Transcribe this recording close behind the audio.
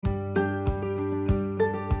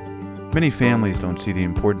Many families don't see the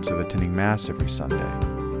importance of attending Mass every Sunday.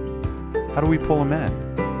 How do we pull them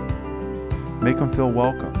in? Make them feel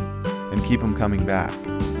welcome and keep them coming back.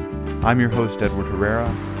 I'm your host, Edward Herrera,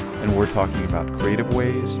 and we're talking about creative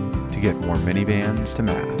ways to get more minivans to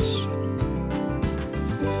Mass.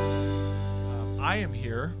 I am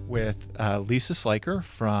here with Lisa Sliker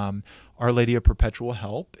from Our Lady of Perpetual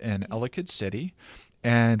Help in Ellicott City.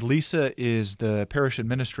 And Lisa is the parish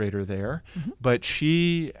administrator there, but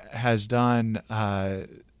she has done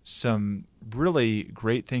some really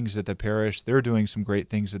great things at the parish. They're doing some great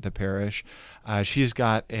things at the parish. She's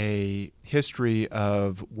got a history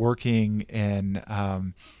of working in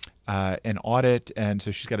an audit, and so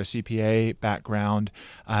she's got a CPA background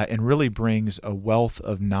and really brings a wealth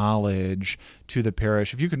of knowledge to the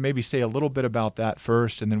parish. If you could maybe say a little bit about that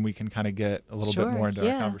first, and then we can kind of get a little bit more into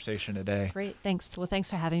our conversation today. Great, thanks. Well, thanks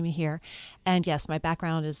for having me here. And yes, my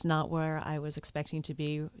background is not where I was expecting to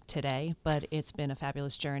be today, but it's been a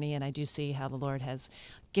fabulous journey, and I do see how the Lord has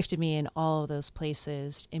gifted me in all of those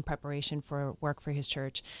places in preparation for work for his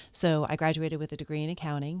church. So I graduated with a degree in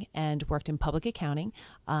accounting and worked in public accounting.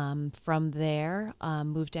 From there,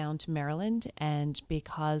 moved down to Maryland, and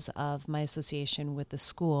because of my association with the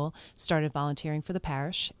school, started volunteering for the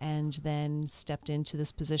parish, and then stepped into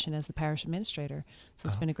this position as the parish administrator. So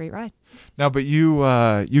it's been a great ride. Now, but you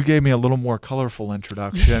gave me a little more colorful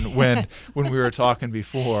introduction when we were talking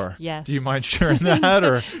before. Yes. Do you mind sharing that?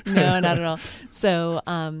 Or No, not at all. So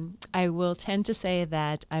I will tend to say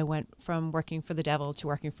that I went from working for the devil to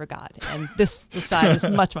working for God, and the side is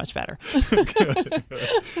much, much better.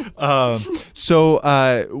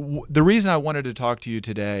 The reason I wanted to talk to you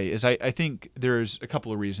today is I think there's a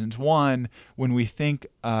couple of reasons. One, when we think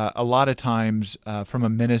a lot of times from a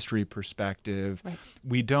ministry perspective, Right.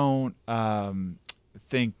 we don't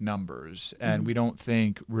think numbers, and we don't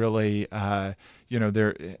think really, there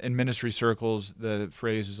in ministry circles, the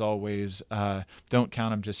phrase is always, don't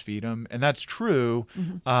count them, just feed them. And that's true.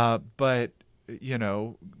 But,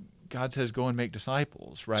 God says, go and make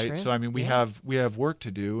disciples, right? True. So, I mean, we have work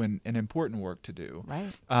to do, and important work to do.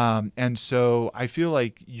 Right. And so I feel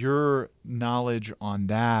like your knowledge on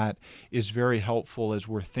that is very helpful as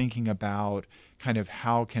we're thinking about kind of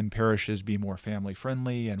how can parishes be more family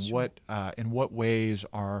friendly, and in what ways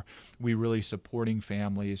are we really supporting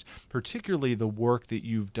families, particularly the work that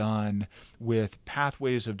you've done with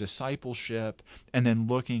pathways of discipleship, and then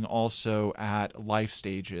looking also at life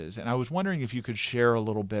stages. And I was wondering if you could share a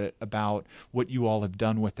little bit about what you all have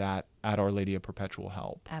done with that at Our Lady of Perpetual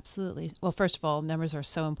Help. Absolutely. Well, first of all, numbers are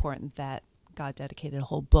so important that God dedicated a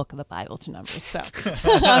whole book of the Bible to numbers. So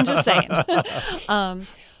I'm just saying.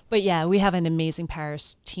 But yeah, we have an amazing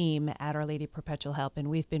parish team at Our Lady of Perpetual Help, and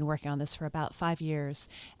we've been working on this for about 5 years.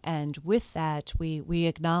 And with that, we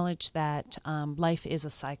acknowledge that life is a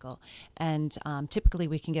cycle. And typically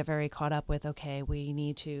we can get very caught up with, okay, we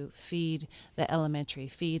need to feed the elementary,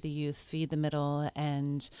 feed the youth, feed the middle,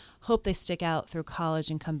 and hope they stick out through college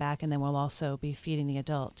and come back, and then we'll also be feeding the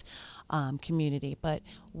adult community. But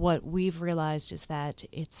what we've realized is that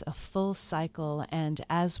it's a full cycle, and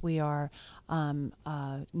as we are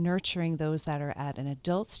nurturing those that are at an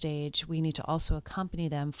adult stage, we need to also accompany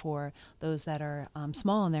them for those that are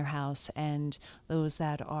small in their house, and those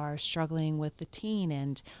that are struggling with the teen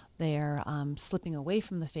and they're slipping away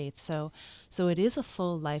from the faith. So it is a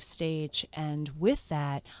full life stage, and with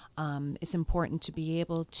that, it's important to be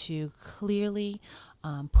able to clearly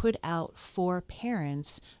put out for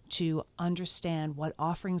parents to understand what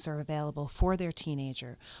offerings are available for their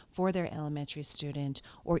teenager, for their elementary student,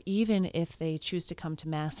 or even if they choose to come to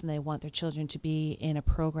Mass and they want their children to be in a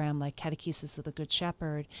program like Catechesis of the Good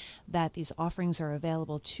Shepherd, that these offerings are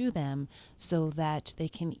available to them so that they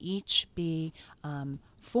can each be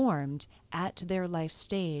formed at their life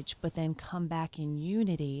stage, but then come back in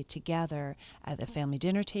unity together at the family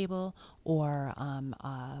dinner table or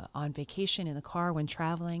on vacation in the car when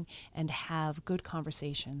traveling, and have good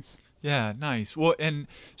conversations. Yeah, nice. Well, and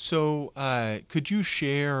so could you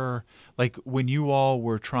share, like, when you all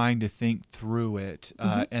were trying to think through it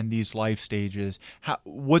and these life stages,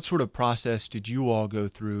 what sort of process did you all go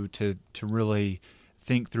through to really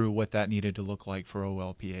think through what that needed to look like for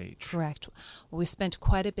OLPH? Correct. Well, we spent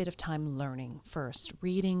quite a bit of time learning first,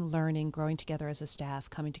 reading, learning, growing together as a staff,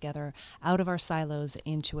 coming together out of our silos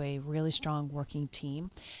into a really strong working team.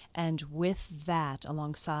 And with that,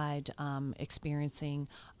 alongside experiencing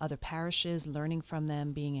other parishes, learning from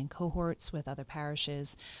them, being in cohorts with other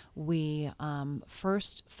parishes, we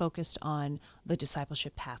first focused on the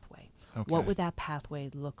discipleship pathway. Okay. What would that pathway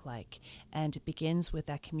look like? And it begins with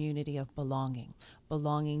that community of belonging.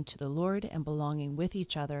 belonging to the Lord and belonging with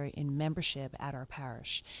each other in membership at our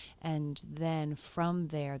parish. And then from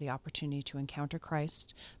there, the opportunity to encounter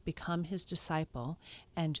Christ, become his disciple,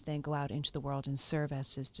 and then go out into the world and serve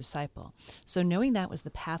as his disciple. So knowing that was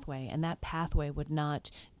the pathway, and that pathway would not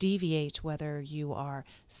deviate whether you are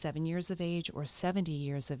 7 years of age or 70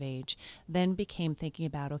 years of age, then became thinking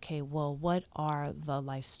about, okay, well, what are the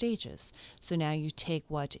life stages? So now you take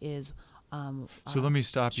what is so let me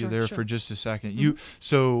stop you sure, there sure. for just a second.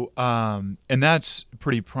 Mm-hmm. And that's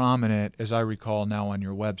pretty prominent, as I recall now, on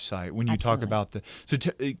your website when you talk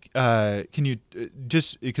Absolutely. about can you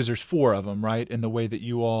just, because there's 4 of them, right? And the way that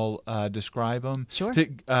you all describe them. Sure.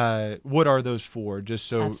 What are those 4? Just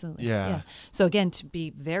so. Absolutely. Yeah. So again, to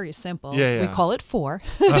be very simple, Yeah. we call it 4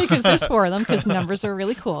 because there's 4 of them because numbers are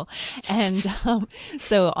really cool. And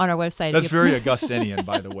so on our website, That's very Augustinian,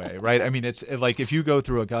 by the way, right? I mean, it's like if you go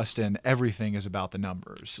through Augustine, everything is about the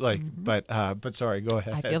numbers. Like, but sorry, go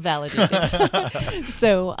ahead. I feel validated.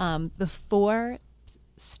 So the 4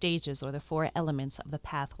 stages or the 4 elements of the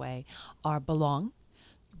pathway are belong.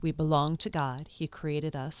 We belong to God. He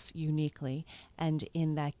created us uniquely. And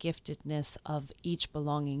in that giftedness of each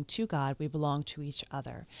belonging to God, we belong to each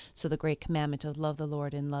other. So the great commandment of love the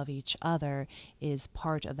Lord and love each other is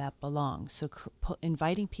part of that belong. So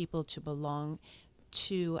inviting people to belong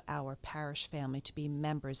to our parish family, to be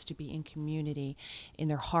members, to be in community, in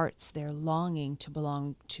their hearts, they're longing to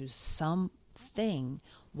belong to something.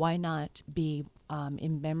 Why not be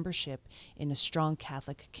in membership in a strong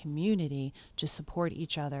Catholic community to support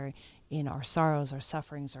each other in our sorrows, our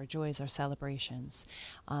sufferings, our joys, our celebrations?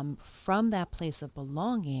 From that place of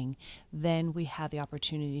belonging, then we have the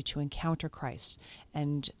opportunity to encounter Christ.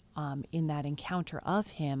 And in that encounter of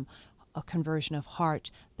him, a conversion of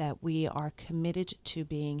heart, that we are committed to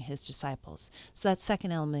being his disciples. So that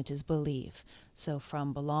second element is believe. So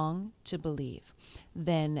from belong to believe.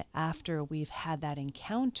 Then after we've had that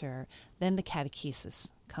encounter, then the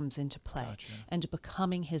catechesis comes into play. Gotcha. And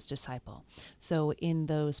becoming his disciple. So in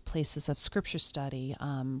those places of scripture study,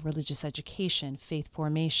 religious education, faith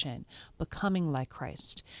formation, becoming like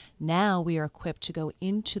Christ. Now we are equipped to go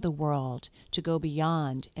into the world, to go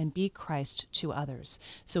beyond and be Christ to others.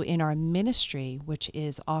 So in our ministry, which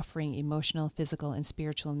is offering emotional, physical, and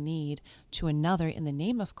spiritual need to another in the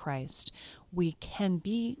name of Christ, we can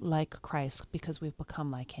be like Christ because we've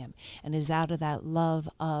become like him. And it is out of that love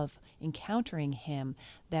of encountering him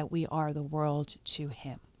that we are the world to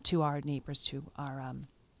him, to our neighbors, to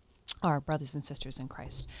our brothers and sisters in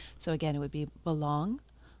Christ. So again, it would be belong,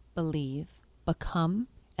 believe, become,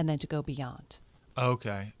 and then to go beyond.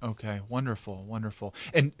 Okay. Wonderful.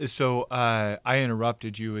 And so I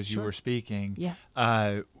interrupted you as you Sure. were speaking.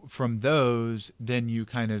 Yeah. From those, then you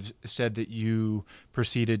kind of said that you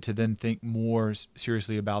proceeded to then think more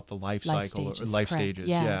seriously about the life cycle, Stages, or life correct. stages.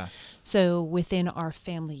 Yeah. So within our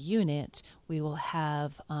family unit, we will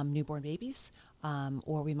have newborn babies,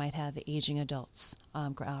 or we might have aging adults,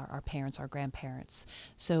 our parents, our grandparents.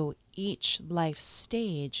 So each life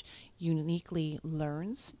stage uniquely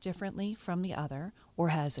learns differently from the other, or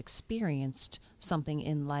has experienced something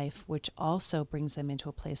in life which also brings them into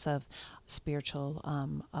a place of spiritual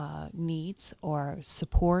needs or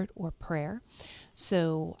support or prayer.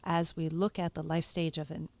 So as we look at the life stage of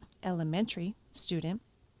an elementary student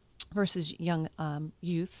versus young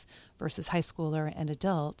youth versus high schooler and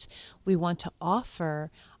adult, we want to offer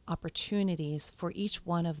opportunities for each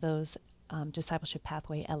one of those discipleship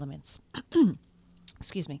pathway elements.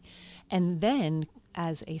 Excuse me. And then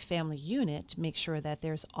as a family unit, make sure that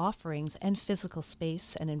there's offerings and physical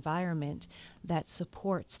space and environment that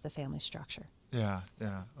supports the family structure. Yeah.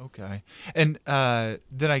 Okay. And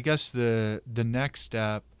then I guess the next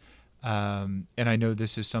step, and I know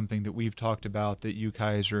this is something that we've talked about that you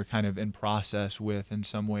guys are kind of in process with in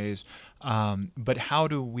some ways, but how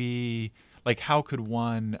could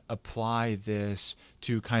one apply this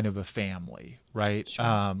to kind of a family, right? Sure.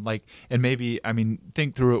 And maybe,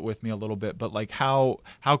 think through it with me a little bit, but like how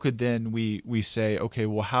could then we say, okay,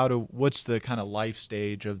 well, what's the kind of life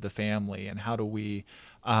stage of the family, and how do we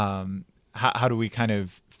kind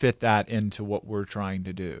of fit that into what we're trying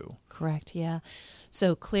to do? Correct, yeah.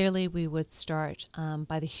 So clearly we would start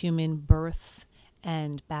by the human birth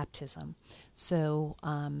and baptism. So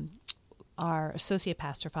our associate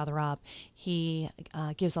pastor, Father Rob, he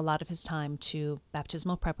gives a lot of his time to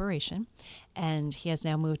baptismal preparation, and he has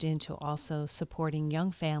now moved into also supporting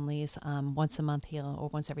young families. Once a month, or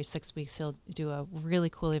once every 6 weeks, he'll do a really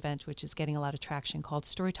cool event, which is getting a lot of traction, called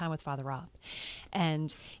Storytime with Father Rob.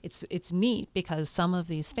 And it's neat because some of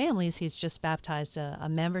these families, he's just baptized a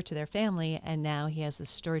member to their family, and now he has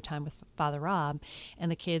this Storytime with Father Rob,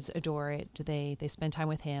 and the kids adore it. They spend time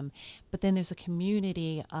with him. But then there's a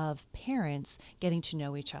community of parents getting to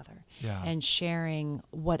know each other and sharing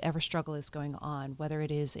whatever struggle is going on, whether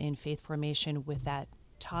it is in faith formation with that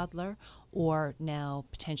toddler or now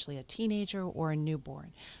potentially a teenager or a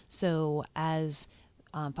newborn. So as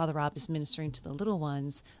Father Rob is ministering to the little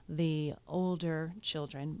ones, the older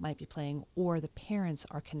children might be playing, or the parents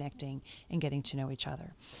are connecting and getting to know each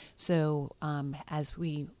other. So as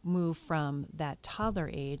we move from that toddler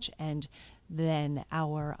age, and then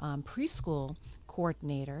our preschool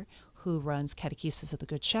coordinator, who runs Catechesis of the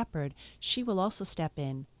Good Shepherd, she will also step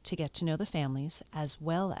in to get to know the families as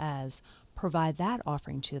well as provide that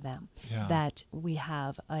offering to them, that we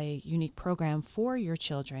have a unique program for your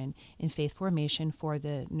children in faith formation for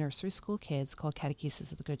the nursery school kids called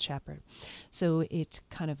Catechesis of the Good Shepherd. So it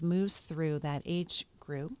kind of moves through that age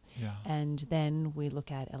group, and then we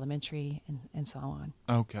look at elementary and so on.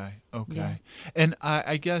 Okay. And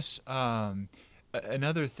I guess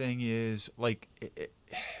another thing is, like,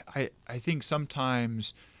 I think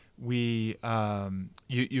sometimes we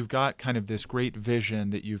you've got kind of this great vision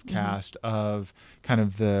that you've cast of kind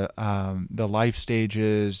of the life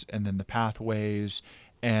stages and then the pathways,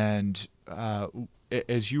 and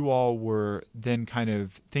as you all were then kind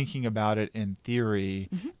of thinking about it in theory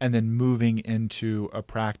and then moving into a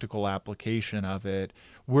practical application of it,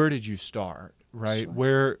 where did you start? Right?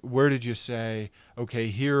 Sure. Where did you say, okay,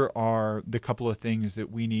 here are the couple of things that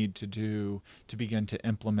we need to do to begin to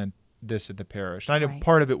implement this at the parish? And I know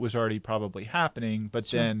part of it was already probably happening, but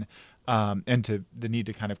then, and to the need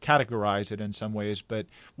to kind of categorize it in some ways, but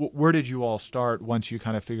where did you all start once you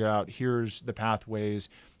kind of figure out, here's the pathways,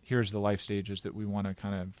 here's the life stages that we want to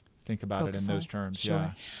kind of think about it in those terms?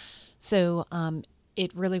 Sure. So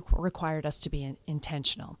it really required us to be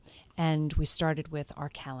intentional, and we started with our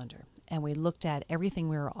calendar. And we looked at everything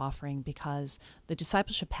we were offering, because the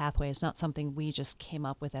discipleship pathway is not something we just came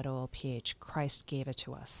up with at OLPH. Christ gave it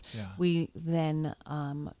to us. We then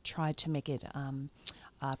tried to make it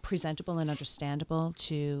presentable and understandable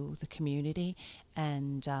to the community,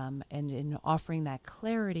 and in offering that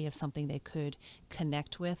clarity of something they could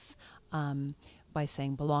connect with by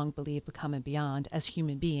saying belong, believe, become, and beyond as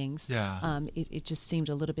human beings. It just seemed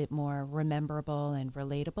a little bit more rememberable and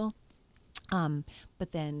relatable.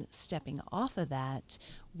 But then stepping off of that,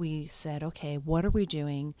 we said, okay, what are we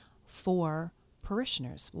doing for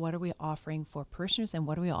parishioners? What are we offering for parishioners, and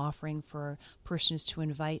what are we offering for parishioners to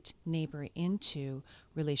invite neighbor into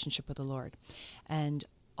relationship with the Lord? And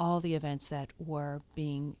all the events that were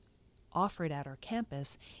being offered at our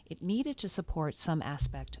campus, it needed to support some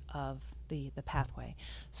aspect of the pathway.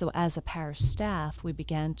 So as a parish staff, we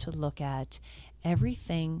began to look at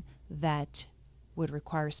everything that would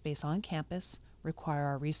require space on campus, require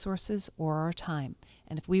our resources or our time.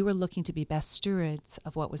 And if we were looking to be best stewards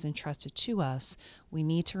of what was entrusted to us, we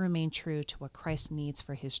need to remain true to what Christ needs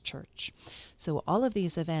for his church. So all of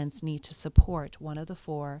these events need to support one of the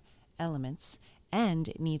four elements, and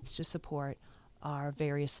it needs to support our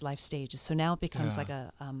various life stages. So now it becomes like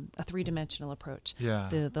a three-dimensional approach.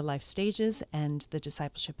 The life stages and the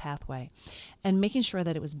discipleship pathway. And making sure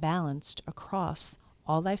that it was balanced across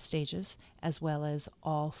all life stages as well as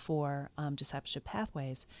all four discipleship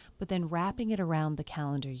pathways, but then wrapping it around the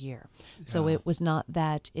calendar year. So it was not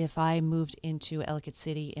that if I moved into Ellicott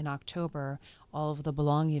City in October, all of the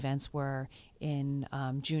Belong events were in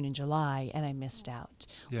June and July, and I missed out.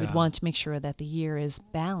 We'd want to make sure that the year is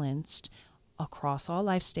balanced across all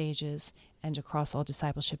life stages and across all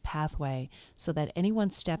discipleship pathway, so that anyone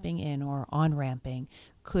stepping in or on-ramping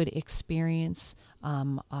could experience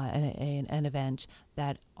an event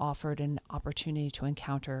that offered an opportunity to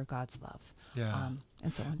encounter God's love,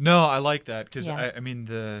 and so on. No, I like that, because I mean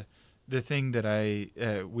the thing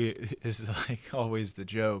that we is like always the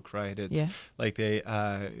joke, right? It's like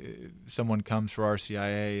someone comes for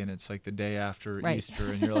RCIA and it's like the day after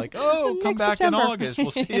Easter, and you're like, oh, come back September. In August,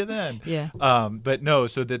 we'll see you then. But no,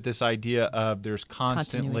 so that this idea of there's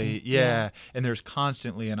constantly and there's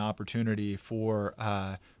constantly an opportunity for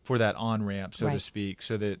that on ramp, so to speak,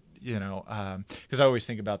 so that because I always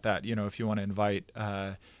think about that, if you want to invite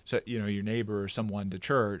your neighbor or someone to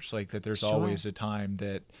church, like that there's always a time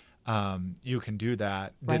that you can do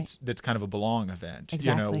that. That's kind of a belong event,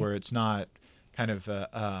 where it's not kind of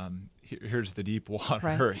here's the deep water,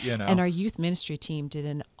 Right. you know. And our youth ministry team did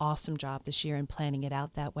an awesome job this year in planning it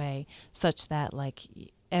out that way, such that like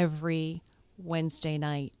every Wednesday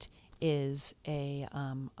night is a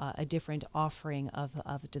different offering of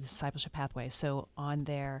the discipleship pathway. So on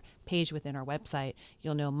their page within our website,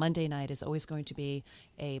 you'll know Monday night is always going to be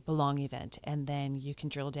a Belong event, and then you can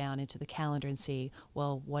drill down into the calendar and see,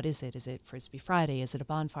 well, what is it? Is it Frisbee Friday? Is it a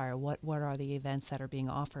bonfire? What are the events that are being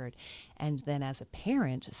offered? And then as a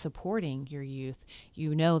parent supporting your youth,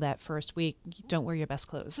 you know that first week, don't wear your best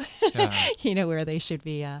clothes. Yeah. You know where they should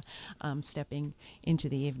be stepping into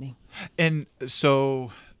the evening. And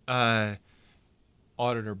so,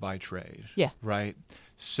 auditor by trade. Yeah. Right.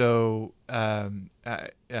 So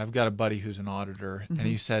I've got a buddy who's an auditor, and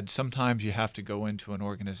he said sometimes you have to go into an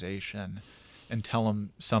organization and tell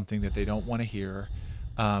them something that they don't want to hear,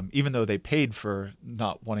 even though they paid for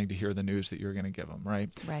not wanting to hear the news that you're going to give them. Right.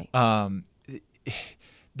 Right.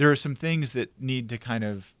 There are some things that need to kind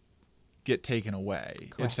of get taken away.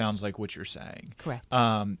 Correct. It sounds like what you're saying. Correct.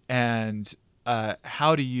 And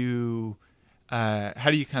how do you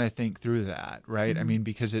kind of think through that, right? I mean,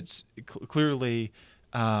 because it's clearly,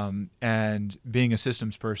 and being a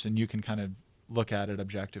systems person, you can kind of look at it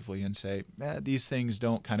objectively and say, these things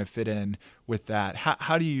don't kind of fit in with that.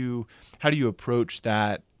 How do you approach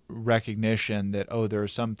that recognition that, there are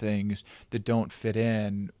some things that don't fit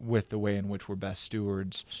in with the way in which we're best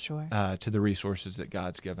stewards Sure. To the resources that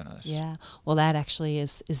God's given us? Yeah. Well, that actually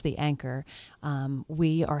is the anchor.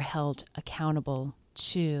 We are held accountable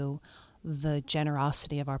to the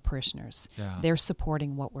generosity of our parishioners. Yeah. They're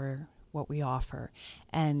supporting what we offer.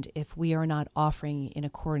 And if we are not offering in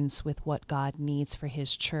accordance with what God needs for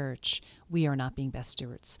his church, we are not being best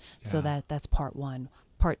stewards. Yeah. So that's part one.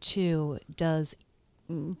 Part two does,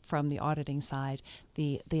 from the auditing side,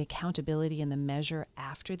 the accountability and the measure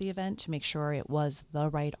after the event to make sure it was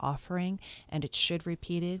the right offering and it should be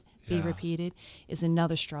Yeah. repeated is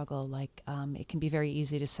another struggle. Like it can be very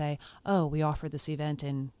easy to say, we offered this event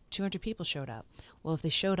and 200 people showed up. Well, if they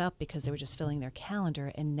showed up because they were just filling their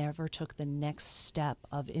calendar and never took the next step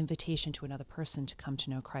of invitation to another person to come to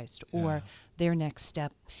know Christ, or their next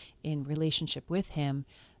step in relationship with him,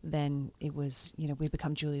 then it was, we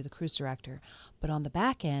become Julia the cruise director. But on the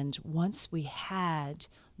back end, once we had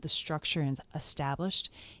the structure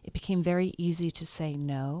established, it became very easy to say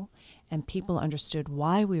no, and people understood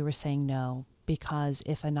why we were saying no, because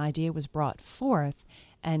if an idea was brought forth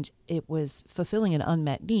and it was fulfilling an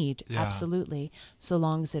unmet need, Yeah. absolutely, so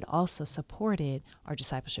long as it also supported our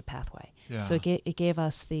discipleship pathway. Yeah. So it gave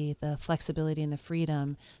us the flexibility and the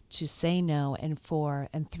freedom to say no, and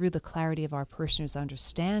through the clarity of our parishioners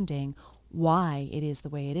understanding why it is the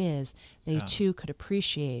way it is, they Yeah. too could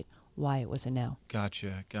appreciate why it was a no.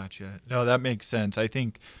 Gotcha. No, that makes sense. I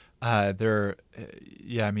think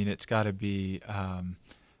it's got to be,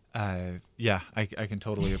 I can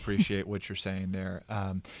totally appreciate what you're saying there.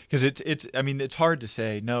 Because it's hard to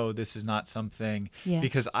say, no, this is not something, Yeah.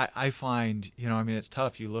 because I find, it's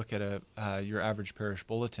tough. You look at your average parish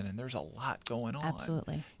bulletin and there's a lot going on.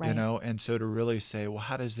 Absolutely. Right. And so to really say, well,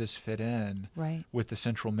 how does this fit in Right. with the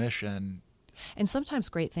central mission? And sometimes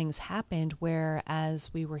great things happened where,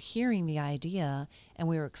 as we were hearing the idea and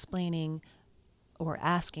we were explaining or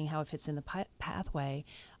asking how it fits in the pathway,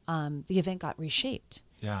 the event got reshaped.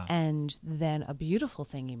 Yeah. And then a beautiful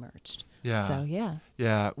thing emerged. Yeah. So, yeah.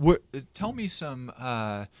 Yeah. Tell me some,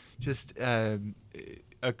 just a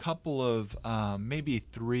couple of maybe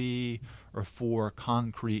 3 or 4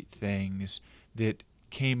 concrete things that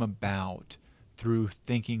came about through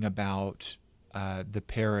thinking about the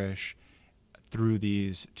parish through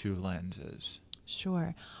these 2 lenses.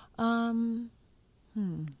 Sure.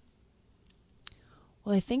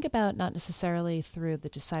 Well, I think about not necessarily through the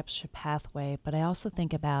discipleship pathway, but I also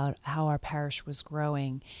think about how our parish was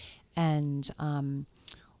growing. And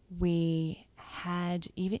we had,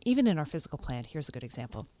 even in our physical plant, here's a good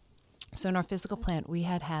example. So in our physical plant, we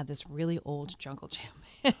had this really old jungle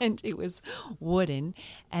gym, and it was wooden,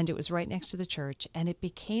 and it was right next to the church, and it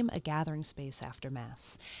became a gathering space after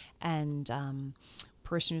Mass. And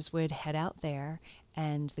parishioners would head out there,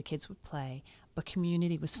 and the kids would play, but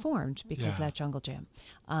community was formed because of that jungle gym.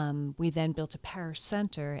 We then built a parish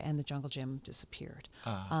center, and the jungle gym disappeared.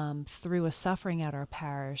 Through a suffering at our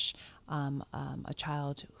parish, a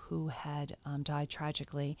child who had died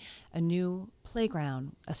tragically, a new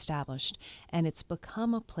playground established, and it's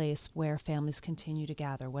become a place where families continue to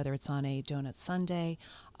gather, whether it's on a Donut Sunday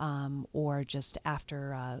or just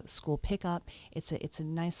after school pickup. It's a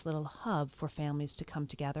nice little hub for families to come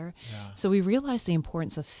together. Yeah. So we realized the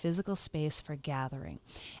importance of physical space for gathering.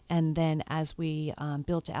 And then as we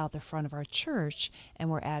built out the front of our church and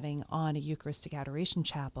we're adding on a Eucharistic Adoration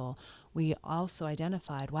Chapel, we also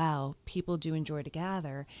identified, wow, people do enjoy to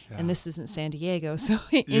gather, and this isn't San Diego, so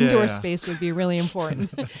indoor space would be really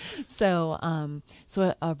important. So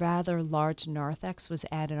a rather large narthex was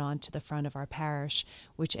added on to the front of our parish,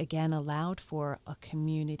 which again allowed for a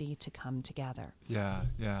community to come together. Yeah,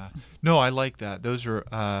 yeah. No, I like that. Those are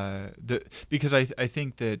because I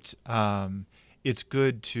think that it's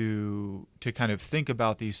good to kind of think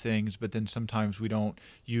about these things, but then sometimes we don't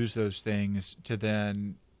use those things to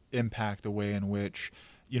then impact the way in which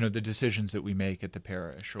the decisions that we make at the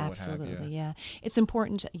parish or Absolutely, what have you. Yeah. It's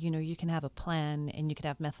important, you can have a plan and you can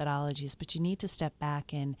have methodologies, but you need to step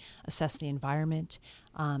back and assess the environment,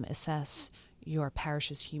 assess your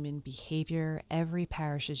parish's human behavior. Every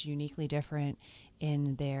parish is uniquely different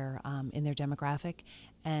in their demographic,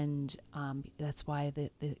 and that's why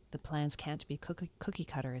the plans can't be cookie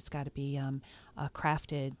cutter. It's got to be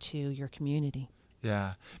crafted to your community.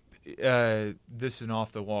 Yeah. This is an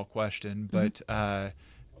off-the-wall question, but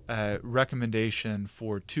recommendation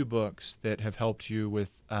for 2 books that have helped you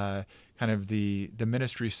with kind of the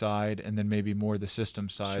ministry side and then maybe more the system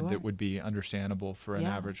side that would be understandable for an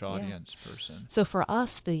average audience person. So for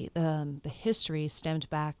us, the history stemmed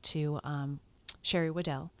back to Sherry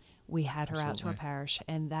Waddell. We had her out to our parish,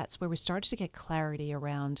 and that's where we started to get clarity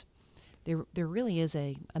around there really is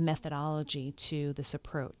a methodology to this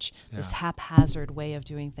approach. Yeah. This haphazard way of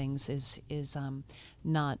doing things is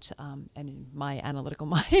not, and in my analytical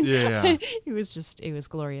mind, it was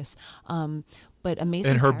glorious. But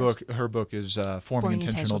amazing. And her book is Forming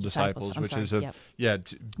Intentional Disciples, which is a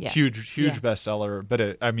huge bestseller,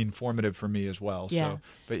 but formative for me as well. Yeah.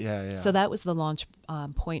 So, So that was the launch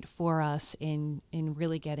point for us in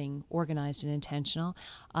really getting organized and intentional.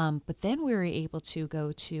 But then we were able to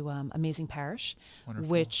go to Amazing Parish, Wonderful.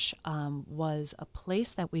 Which was a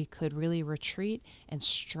place that we could really retreat and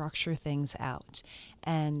structure things out.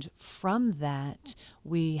 And from that,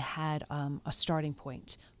 we had a starting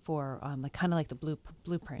point for kind of like the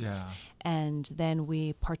blueprints. Yeah. And then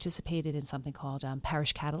we participated in something called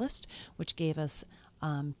Parish Catalyst, which gave us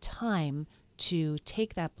time to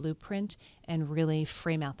take that blueprint and really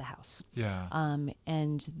frame out the house. Yeah.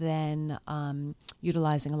 And then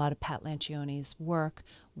utilizing a lot of Pat Lancioni's work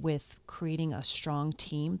with creating a strong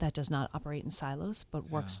team that does not operate in silos but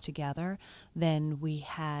works together. Then we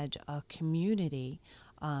had a community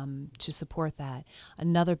to support that.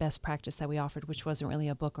 Another best practice that we offered, which wasn't really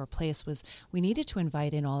a book or place, was we needed to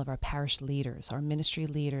invite in all of our parish leaders, our ministry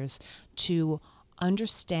leaders, to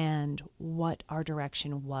understand what our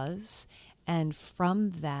direction was, and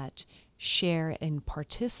from that share and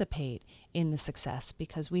participate in the success,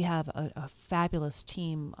 because we have a fabulous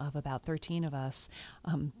team of about 13 of us.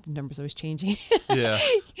 The number's always changing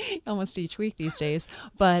almost each week these days.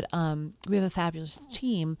 But we have a fabulous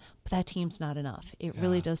team, but that team's not enough. It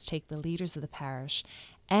really does take the leaders of the parish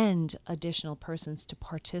and additional persons to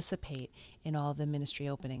participate in all of the ministry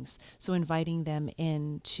openings. So inviting them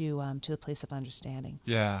in to the place of understanding.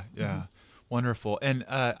 Yeah. Mm-hmm. Wonderful. And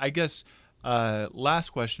I guess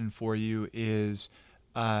last question for you is,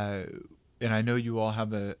 and I know you all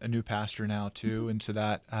have a new pastor now too, and so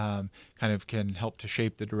that kind of can help to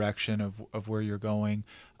shape the direction of where you're going.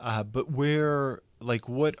 But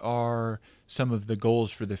what are some of the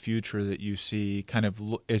goals for the future that you see kind of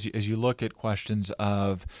as you look at questions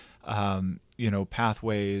of,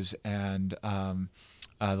 pathways and the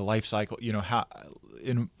life cycle,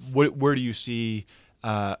 where do you see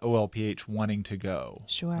OLPH wanting to go?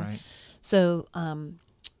 Sure. Right? So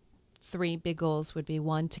 3 big goals would be,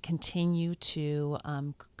 1, to continue to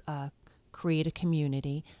create a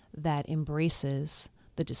community that embraces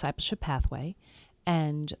the discipleship pathway,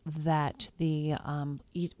 and that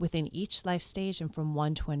within each life stage and from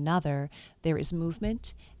one to another, there is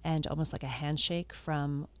movement and almost like a handshake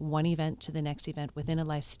from one event to the next event within a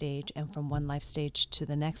life stage, and from one life stage to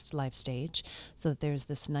the next life stage, so that there's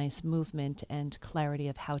this nice movement and clarity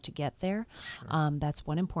of how to get there. Sure. That's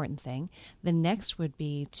one important thing. The next would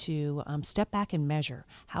be to step back and measure.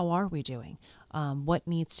 How are we doing? What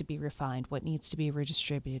needs to be refined? What needs to be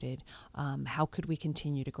redistributed? How could we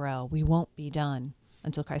continue to grow? We won't be done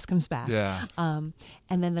until Christ comes back. Yeah. And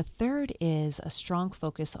then the third is a strong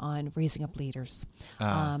focus on raising up leaders,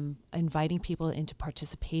 inviting people into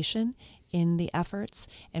participation in the efforts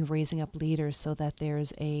and raising up leaders so that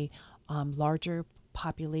there's a larger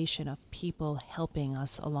population of people helping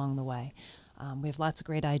us along the way. We have lots of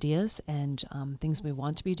great ideas and things we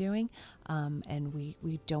want to be doing, and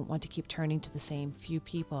we don't want to keep turning to the same few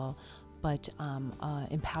people, but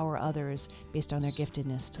empower others based on their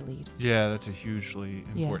giftedness to lead. Yeah, that's a hugely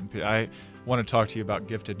important piece. I want to talk to you about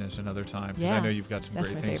giftedness another time, because I know you've got some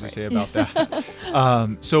great things to say about that.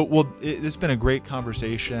 It's been a great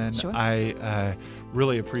conversation. Sure. I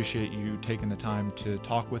really appreciate you taking the time to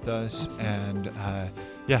talk with us. Absolutely.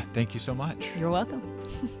 And thank you so much. You're welcome.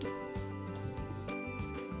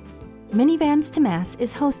 Minivans to Mass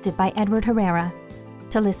is hosted by Edward Herrera.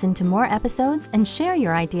 To listen to more episodes and share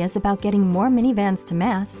your ideas about getting more minivans to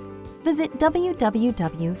Mass, visit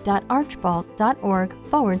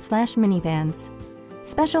www.archbald.org/minivans.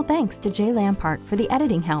 Special thanks to Jay Lampart for the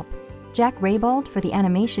editing help, Jack Raybold for the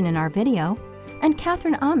animation in our video, and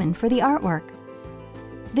Catherine Amon for the artwork.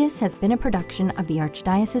 This has been a production of the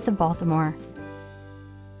Archdiocese of Baltimore.